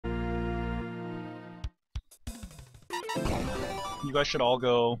you guys should all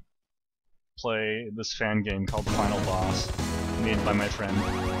go play this fan game called Final Boss, made by my friend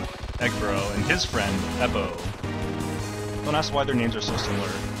Eggbro and his friend Ebo. Don't ask why their names are so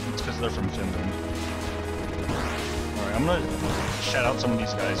similar. It's because they're from Finland. Alright, I'm gonna shout out some of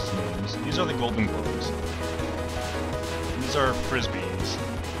these guys' names. These are the Golden Globes. These are Frisbees.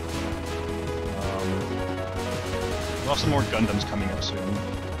 We'll have some more Gundams coming up soon. I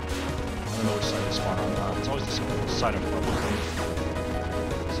don't know which side to spawn on. It's always the side I'm probably.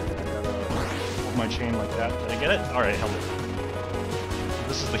 So I gotta hold my chain like that. Did I get it? Alright, held it.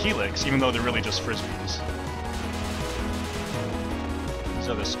 This is the Helix, even though they're really just Frisbees. These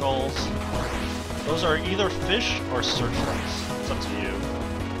are the skulls. Those are either fish or searchlights. It's up to you.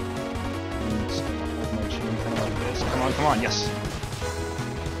 Just hold my chain kind of like this. Come on, come on, yes!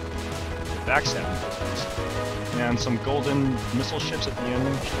 Backstabbing. And some golden missile ships at the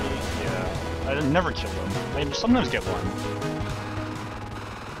end. Yeah, I never kill them. I sometimes get one.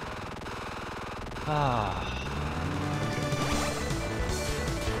 Ah.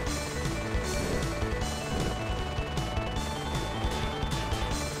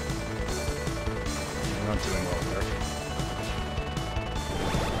 We're not doing well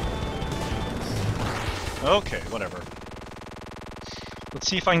there. Okay, whatever. Let's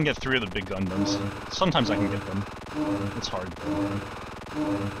see if I can get 3 of the big Gundams. Sometimes I can get them. It's hard.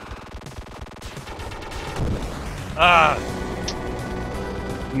 Ah!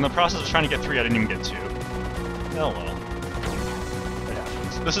 In the process of trying to get 3, I didn't even get 2. Oh well. It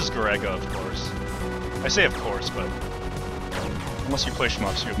happens. This is Gorega, of course. I say of course, but unless you play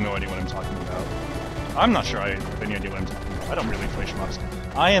shmups, you have no idea what I'm talking about. I'm not sure I have any idea what I'm talking about. I don't really play shmups.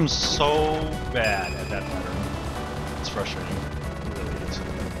 I am so bad at that pattern. It's frustrating.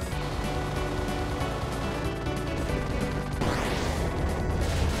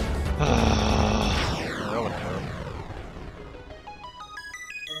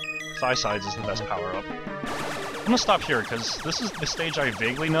 Thigh sides is the best power-up. I'm gonna stop here, because this is the stage I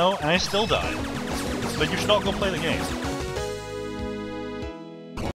vaguely know, and I still die. But you should all go play the game.